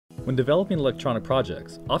When developing electronic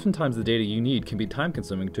projects, oftentimes the data you need can be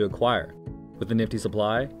time-consuming to acquire. With the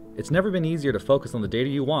NifteeSupply, it's never been easier to focus on the data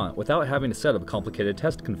you want without having to set up complicated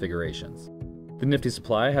test configurations. The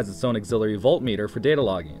NifteeSupply has its own auxiliary voltmeter for data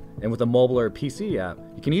logging, and with a mobile or PC app,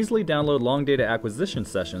 you can easily download long data acquisition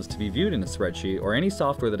sessions to be viewed in a spreadsheet or any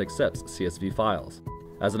software that accepts CSV files.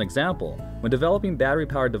 As an example, when developing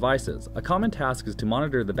battery-powered devices, a common task is to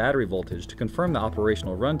monitor the battery voltage to confirm the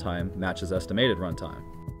operational runtime matches estimated runtime.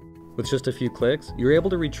 With just a few clicks, you're able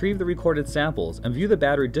to retrieve the recorded samples and view the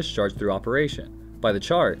battery discharge through operation. By the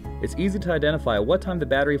chart, it's easy to identify what time the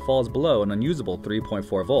battery falls below an unusable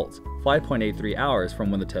 3.4 volts, 5.83 hours from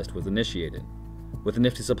when the test was initiated. With the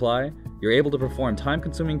NifteeSupply, you're able to perform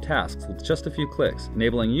time-consuming tasks with just a few clicks,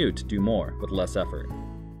 enabling you to do more with less effort.